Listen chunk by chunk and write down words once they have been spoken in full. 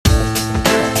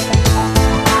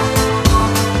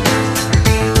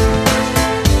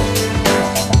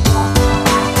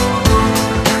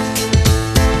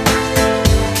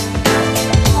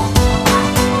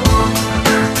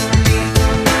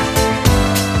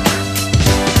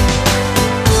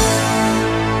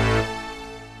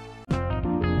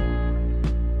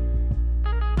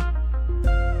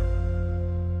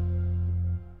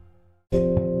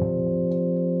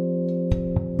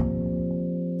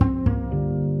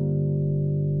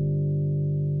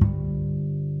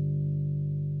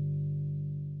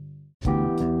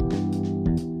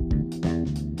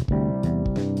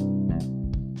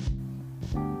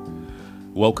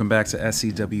Welcome back to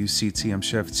SCWCT. I'm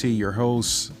Chef T, your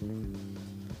host.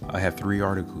 I have 3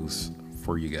 articles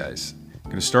for you guys. I'm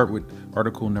going to start with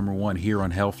article number 1 here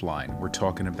on Healthline. We're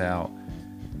talking about,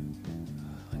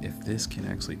 if this can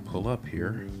actually pull up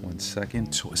here, 1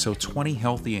 second. So 20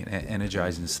 healthy and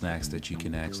energizing snacks that you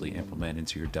can actually implement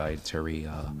into your dietary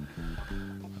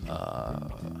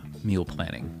meal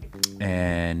planning.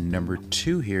 And number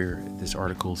 2 here, this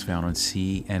article is found on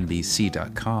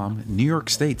CNBC.com. New York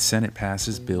State Senate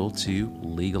passes bill to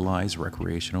legalize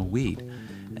recreational weed.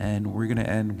 And we're going to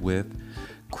end with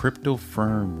crypto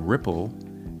firm Ripple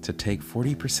to take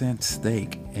 40%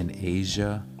 stake in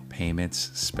Asia payments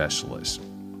specialist.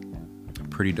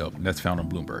 Pretty dope. That's found on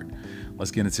Bloomberg. Let's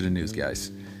get into the news,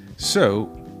 guys. So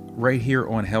right here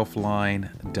on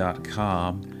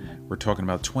healthline.com, we're talking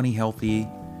about 20 healthy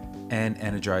and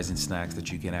energizing snacks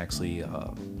that you can actually,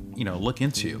 look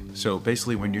into. So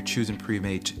basically, when you're choosing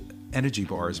pre-made energy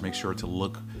bars, make sure to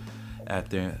look at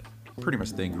the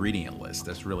ingredient list.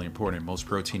 That's really important. Most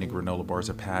protein and granola bars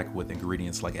are packed with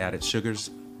ingredients like added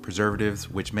sugars, preservatives,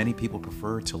 which many people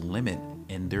prefer to limit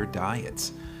in their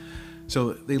diets.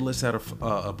 So they list out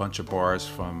a bunch of bars,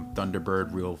 from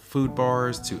Thunderbird Real Food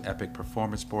Bars to Epic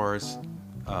Performance Bars,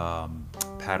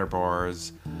 Patter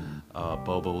Bars,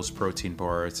 Bobo's Protein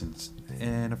Bars,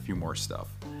 and a few more stuff.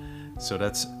 So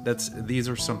these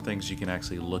are some things you can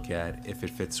actually look at if it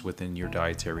fits within your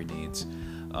dietary needs.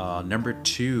 Number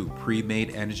 2,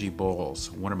 pre-made energy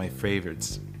balls. One of my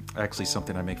favorites. Actually,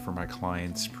 something I make for my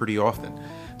clients pretty often.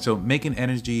 So making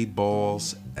energy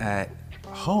balls at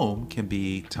home can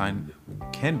be time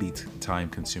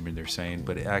consuming, they're saying,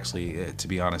 but actually, to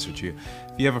be honest with you,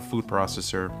 if you have a food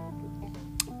processor,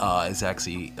 it's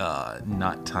actually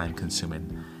not time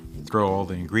consuming. Throw all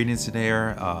the ingredients in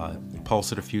there,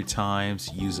 pulse it a few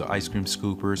times, use an ice cream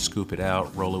scooper, scoop it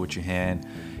out, roll it with your hand,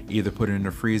 either put it in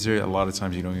the freezer. A lot of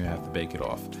times you don't even have to bake it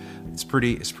off. It's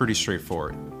pretty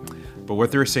straightforward. But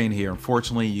what they're saying here,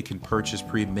 unfortunately, you can purchase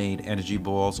pre-made energy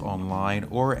balls online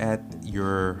or at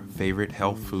your favorite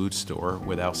health food store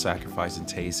without sacrificing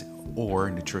taste or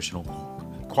nutritional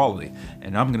quality.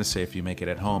 And I'm going to say, if you make it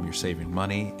at home, you're saving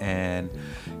money and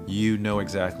you know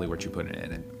exactly what you're putting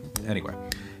in it. Anyway,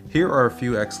 here are a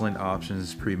few excellent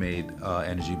options, pre-made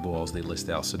energy balls they list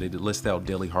out. So they list out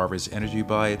Daily Harvest Energy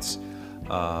Bites,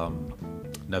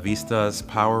 Navista's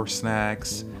Power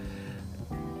Snacks,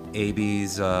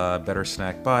 AB's Better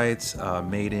Snack Bites,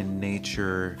 Made in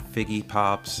Nature Figgy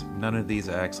Pops. None of these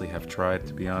I actually have tried,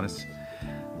 to be honest.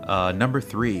 Number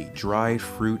 3, dried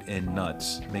fruit and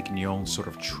nuts, making your own sort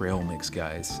of trail mix,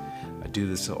 guys. I do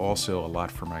this also a lot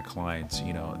for my clients.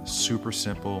 Super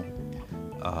simple.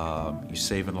 You're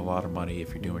saving a lot of money if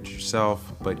you're doing it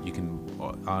yourself, but you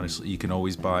can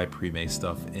always buy pre-made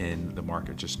stuff in the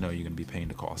market. Just know you're going to be paying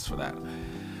the cost for that.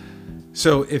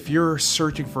 So if you're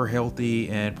searching for healthy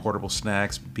and portable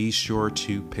snacks, be sure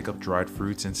to pick up dried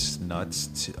fruits and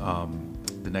nuts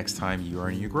the next time you are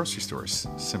in your grocery stores.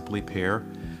 Simply pair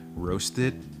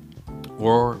roasted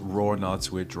or raw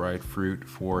nuts with dried fruit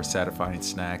for a satisfying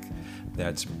snack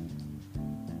that's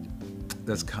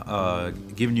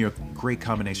giving you a great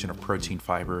combination of protein,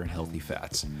 fiber, and healthy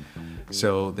fats.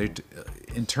 So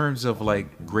in terms of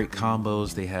like great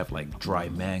combos, they have like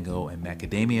dried mango and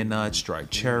macadamia nuts, dried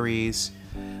cherries,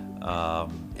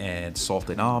 and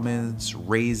salted almonds,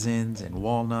 raisins and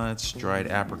walnuts, dried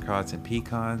apricots and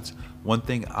pecans. One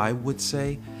thing I would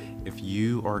say, if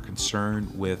you are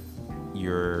concerned with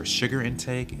your sugar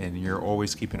intake and you're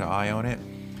always keeping an eye on it,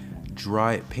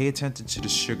 pay attention to the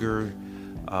sugar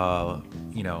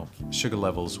sugar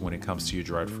levels when it comes to your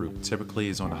dried fruit. Typically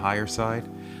is on the higher side.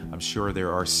 I'm sure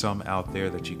there are some out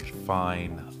there that you could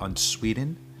find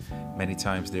unsweetened. Many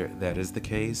times that is the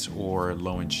case, or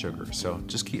low in sugar. So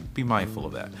just be mindful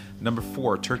of that. Number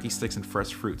 4, turkey sticks and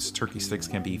fresh fruits. Turkey sticks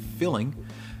can be filling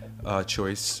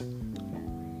choice,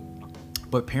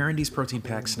 but pairing these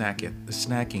protein-packed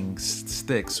snacking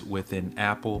sticks with an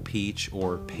apple, peach,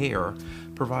 or pear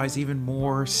provides even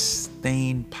more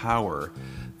staying power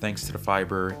thanks to the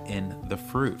fiber in the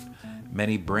fruit.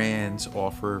 Many brands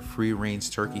offer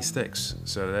free-range turkey sticks,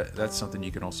 so that's something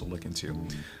you can also look into.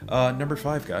 Number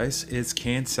 5, guys, is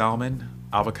canned salmon,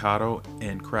 avocado,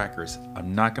 and crackers.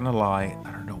 I'm not gonna lie,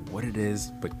 I don't know what it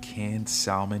is, but canned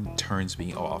salmon turns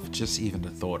me off, just even the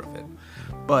thought of it.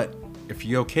 But if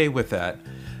you're okay with that,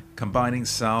 combining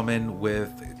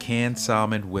canned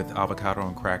salmon with avocado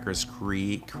and crackers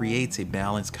creates a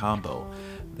balanced combo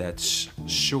that's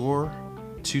sure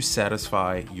to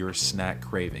satisfy your snack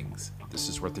cravings. This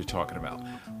is what they're talking about.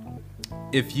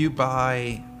 If you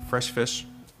buy fresh fish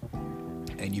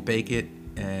and you bake it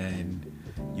and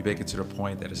You bake it to the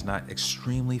point that it's not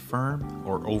extremely firm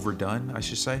or overdone, I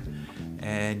should say.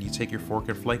 And you take your fork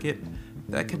and flake it.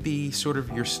 That could be sort of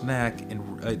your snack,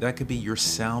 and that could be your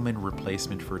salmon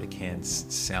replacement for the canned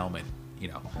salmon, you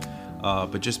know.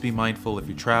 But just be mindful if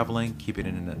you're traveling, keep it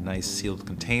in a nice sealed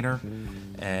container,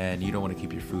 and you don't want to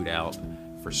keep your food out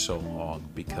for so long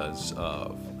because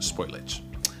of spoilage.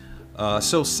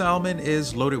 So salmon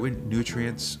is loaded with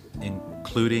nutrients,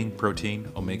 including protein,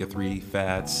 omega-3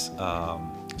 fats,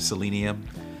 selenium,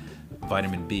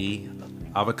 vitamin B.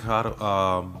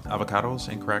 Avocados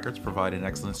and crackers provide an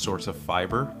excellent source of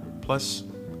fiber, plus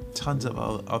tons of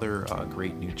other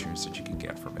great nutrients that you can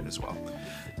get from it as well.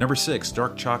 Number 6,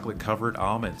 dark chocolate covered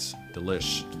almonds.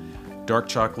 Delish. Dark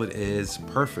chocolate is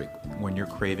perfect when you're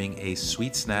craving a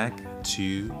sweet snack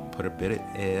to put a bit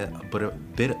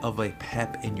of a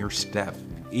pep in your step.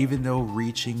 Even though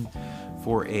reaching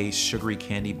for a sugary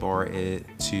candy bar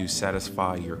to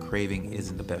satisfy your craving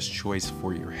isn't the best choice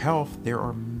for your health, there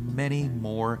are many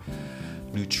more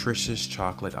nutritious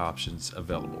chocolate options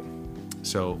available.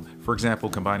 So, for example,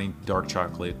 combining dark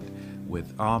chocolate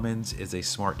with almonds is a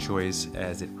smart choice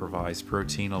as it provides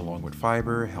protein along with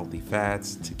fiber, healthy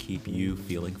fats to keep you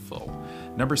feeling full.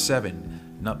 Number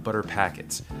 7, nut butter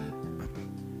packets.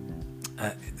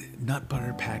 Nut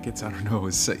butter packets, I don't know.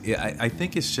 I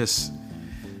think it's just...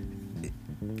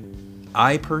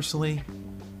 I personally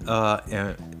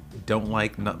don't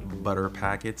like nut butter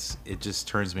packets. It just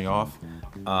turns me off.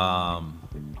 I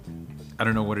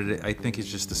don't know what it is. I think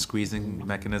it's just the squeezing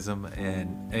mechanism.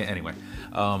 And anyway,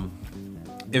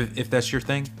 if that's your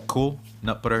thing, cool.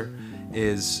 Nut butter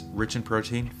is rich in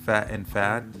protein, fat,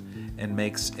 and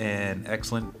makes an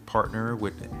excellent partner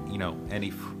with, you know,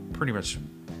 pretty much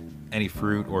any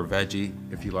fruit or veggie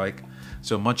if you like.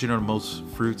 So munching on most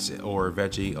fruits or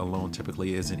veggie alone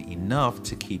typically isn't enough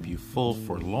to keep you full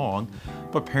for long,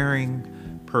 but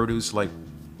pairing produce like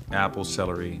apple,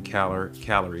 celery, and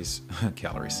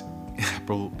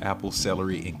apple,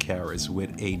 celery, and carrots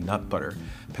with a nut butter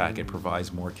packet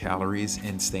provides more calories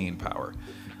and staying power.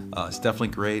 It's definitely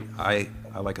great. I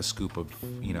like a scoop of,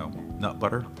 you know, nut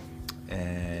butter,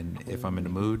 and if I'm in the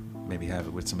mood, maybe have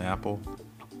it with some apple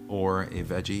or a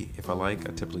veggie if I like.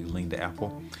 I typically lean to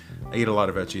apple. I eat a lot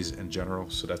of veggies in general,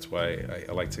 so that's why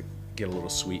I like to get a little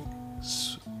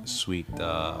sweetness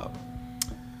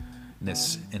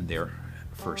in there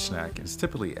for a snack. It's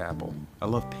typically apple. I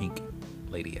love pink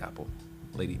lady apple,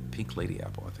 I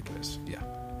think it is. Yeah,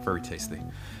 very tasty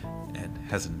and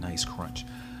has a nice crunch.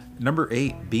 Number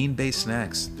 8, bean-based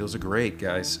snacks. Those are great,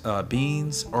 guys.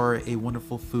 Beans are a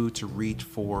wonderful food to reach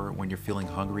for when you're feeling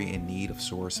hungry and need a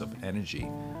source of energy.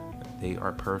 They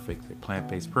are perfect. They're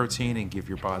plant-based protein and give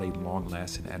your body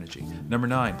long-lasting energy. Number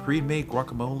 9, pre-made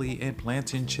guacamole and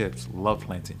plantain chips. Love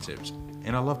plantain chips.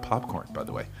 And I love popcorn, by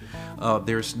the way.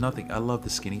 There's nothing. I love the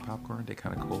skinny popcorn. They're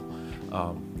kind of cool.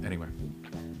 Anyway.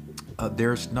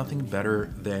 There's nothing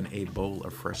better than a bowl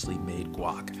of freshly made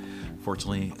guac.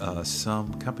 Fortunately,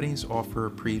 some companies offer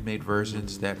pre-made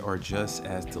versions that are just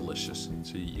as delicious,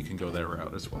 so you can go that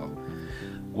route as well.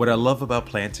 What I love about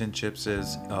plantain chips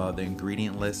is the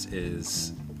ingredient list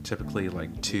is typically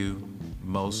like 2,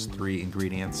 most 3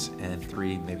 ingredients, and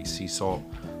 3 maybe sea salt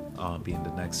being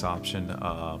the next option.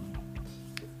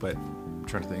 But I'm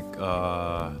trying to think.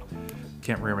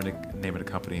 Can't remember the name of the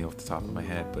company off the top of my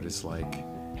head, but it's like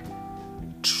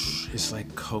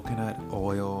coconut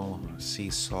oil, sea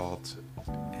salt,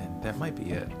 and that might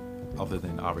be it. Other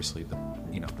than obviously the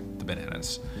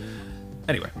bananas.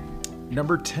 Anyway,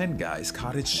 number 10, guys,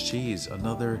 cottage cheese.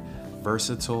 Another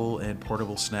versatile and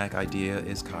portable snack idea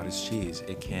is cottage cheese.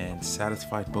 It can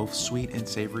satisfy both sweet and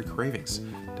savory cravings,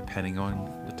 depending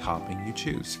on the topping you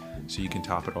choose. So you can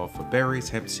top it off with berries,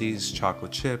 hemp seeds,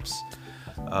 chocolate chips,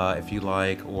 if you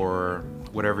like, or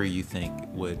whatever you think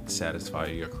would satisfy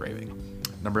your craving.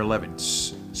 Number 11,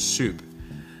 soup.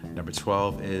 Number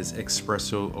 12 is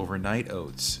espresso overnight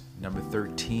oats. Number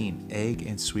 13, egg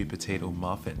and sweet potato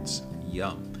muffins.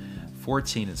 Yum.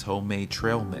 14 is homemade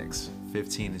trail mix.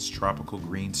 15 is tropical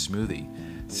green smoothie.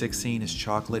 16 is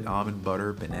chocolate almond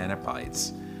butter banana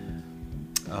bites.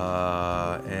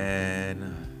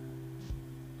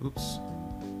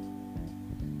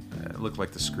 It looked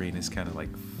like the screen is kind of like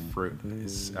fruit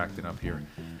is acting up here.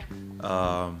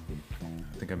 I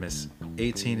think I missed.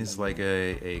 18 is like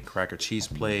a cracker cheese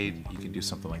plate. You can do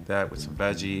something like that with some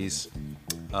veggies.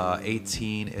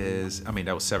 18 is,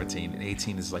 that was 17. And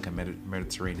 18 is like a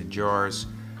Mediterranean jars.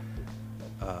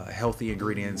 Healthy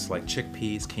ingredients like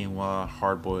chickpeas, quinoa,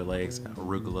 hard-boiled eggs,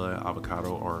 arugula,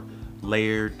 avocado are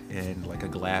layered in like a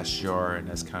glass jar, and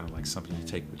that's kind of like something you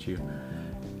take with you,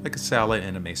 like a salad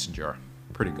in a mason jar.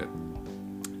 Pretty good.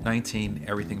 19,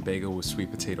 everything bagel with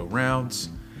sweet potato rounds.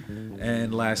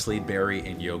 And lastly, berry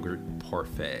and yogurt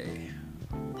parfait.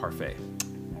 Parfait.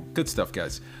 Good stuff,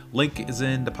 guys. Link is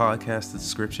in the podcast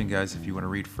description, guys. If you want to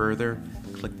read further,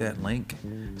 click that link.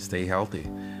 Stay healthy.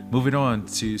 Moving on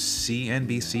to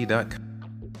CNBC.com.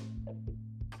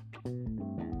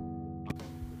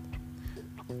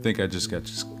 I think I just got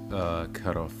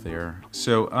cut off there.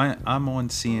 So I'm on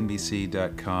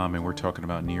CNBC.com, and we're talking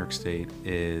about New York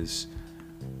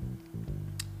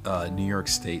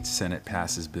State Senate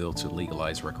passes bill to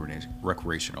legalize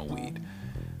recreational weed.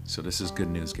 So this is good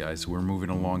news, guys. We're moving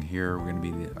along here. We're going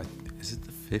to be is it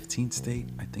the 15th state?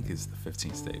 I think it's the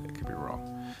 15th state. I could be wrong.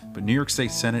 But New York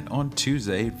State Senate on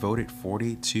Tuesday voted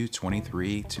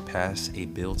 40-23 to pass a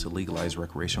bill to legalize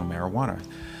recreational marijuana.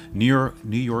 New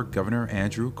York Governor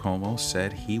Andrew Cuomo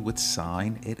said he would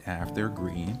sign it after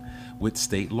agreeing with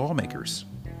state lawmakers.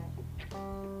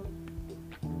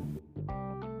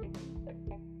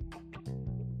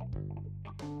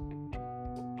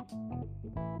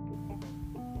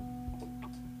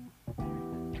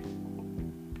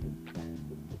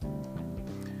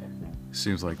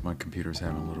 Seems like my computer's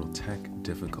having a little tech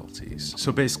difficulties.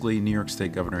 So basically, New York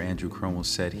State Governor Andrew Cuomo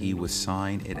said he would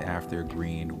sign it after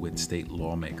agreeing with state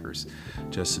lawmakers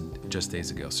just days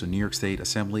ago. So New York State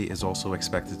Assembly is also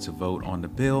expected to vote on the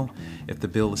bill. If the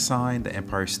bill is signed, the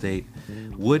Empire State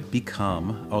would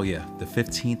become, the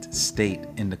 15th state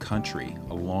in the country,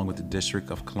 along with the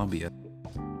District of Columbia.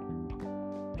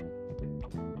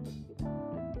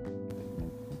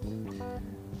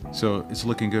 So it's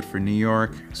looking good for New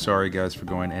York. Sorry, guys, for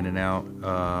going in and out.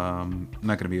 I'm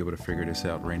not going to be able to figure this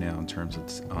out right now in terms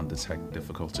of on the tech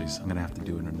difficulties. I'm going to have to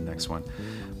do it in the next one.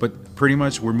 But pretty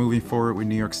much we're moving forward with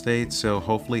New York State. So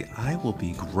hopefully I will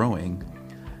be growing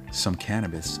some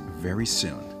cannabis very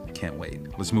soon. Can't wait.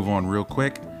 Let's move on real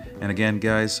quick. And again,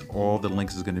 guys, all the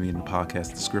links is going to be in the podcast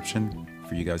description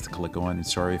for you guys to click on. And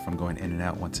sorry if I'm going in and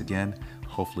out once again.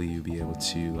 Hopefully you'll be able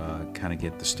to kind of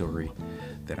get the story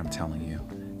that I'm telling you.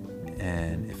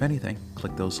 And if anything,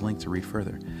 click those links to read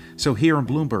further. So here on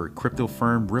Bloomberg, crypto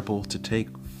firm Ripple to take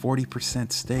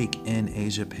 40% stake in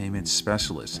Asia payment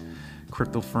specialist.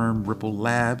 Crypto firm Ripple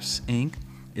Labs, Inc.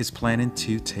 is planning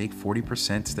to take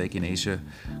 40% stake in Asia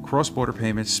cross-border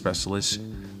payment specialist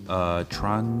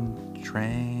Tranglo.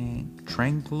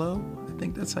 I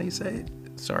think that's how you say it.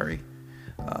 Sorry.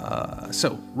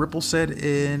 So Ripple said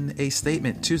in a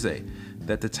statement Tuesday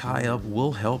that the tie-up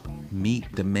will help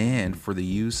meet demand for the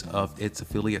use of its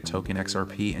affiliate token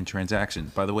XRP in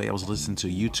transactions. By the way, I was listening to a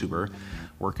YouTuber,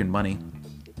 Working Money.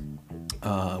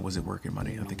 Was it Working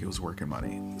Money? I think it was Working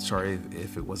Money. Sorry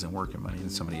if it wasn't Working Money,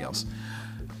 it's somebody else.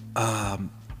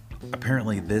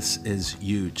 Apparently this is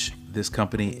huge. This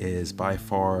company is by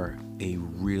far a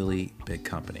really big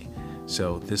company.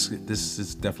 So this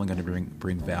is definitely going to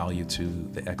bring value to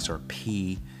the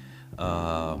XRP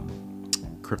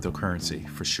cryptocurrency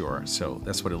for sure. So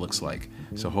that's what it looks like.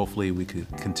 So hopefully we could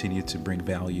continue to bring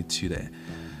value to the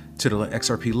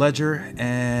XRP ledger,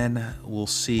 and we'll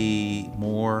see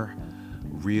more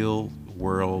real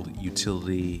world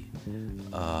utility.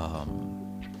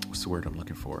 What's the word I'm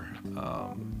looking for?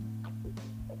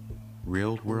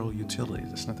 Real world utility.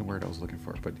 That's not the word I was looking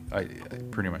for, but I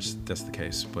pretty much that's the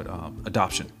case. But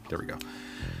adoption. There we go.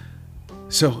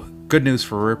 So good news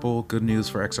for Ripple. Good news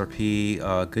for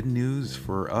XRP. Good news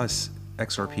for us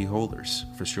XRP holders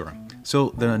for sure. So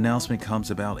the announcement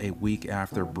comes about a week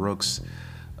after Brooks,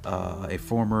 a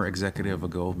former executive of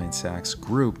Goldman Sachs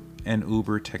Group and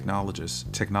Uber Technologies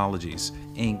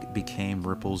Inc. became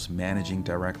Ripple's managing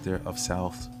director of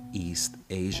Southeast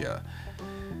Asia.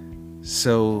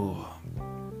 So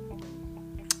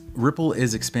Ripple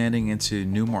is expanding into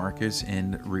new markets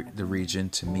in the region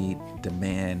to meet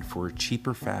demand for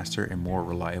cheaper, faster, and more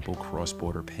reliable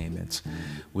cross-border payments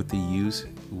with the use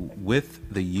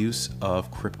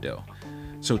of crypto.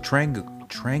 So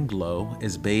Tranglo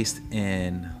is based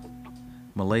in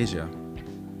Malaysia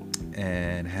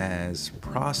and has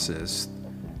processed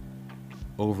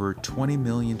over 20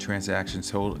 million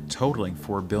transactions totaling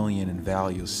 $4 billion in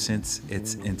value since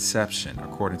its inception,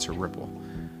 according to Ripple.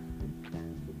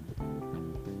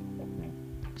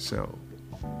 So,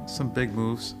 some big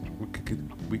moves.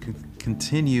 We can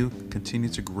continue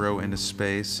to grow into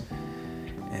space.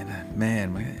 And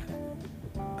man,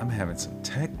 I'm having some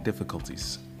tech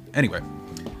difficulties. Anyway,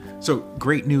 so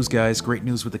great news, guys. Great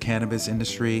news with the cannabis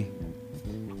industry,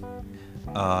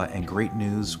 and great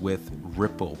news with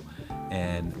Ripple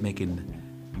and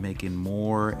making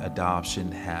more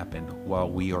adoption happen while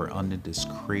we are under this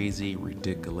crazy,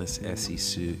 ridiculous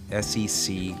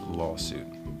SEC lawsuit.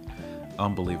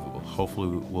 Unbelievable. Hopefully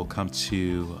we'll come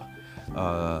to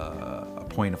a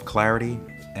point of clarity,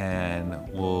 and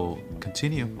we'll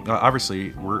continue.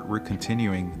 Obviously, we're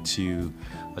continuing to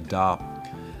adopt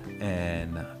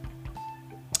and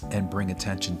bring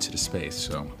attention to the space,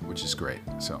 so which is great.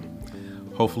 So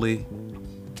hopefully,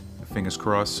 fingers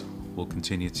crossed, we'll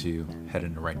continue to head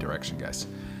in the right direction, guys.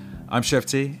 I'm Chef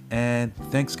T, and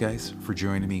thanks, guys, for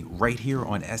joining me right here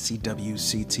on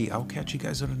SEWCT. I'll catch you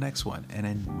guys on the next one. And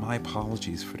then my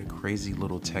apologies for the crazy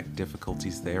little tech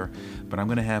difficulties there, but I'm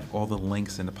going to have all the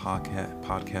links in the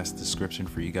podcast description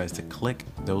for you guys to click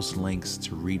those links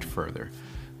to read further,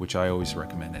 which I always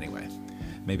recommend anyway.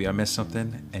 Maybe I missed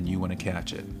something and you want to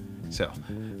catch it. So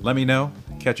let me know.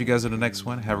 Catch you guys on the next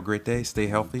one. Have a great day. Stay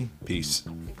healthy. Peace.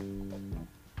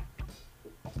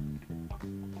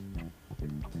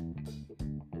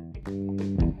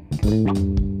 Thank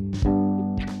you.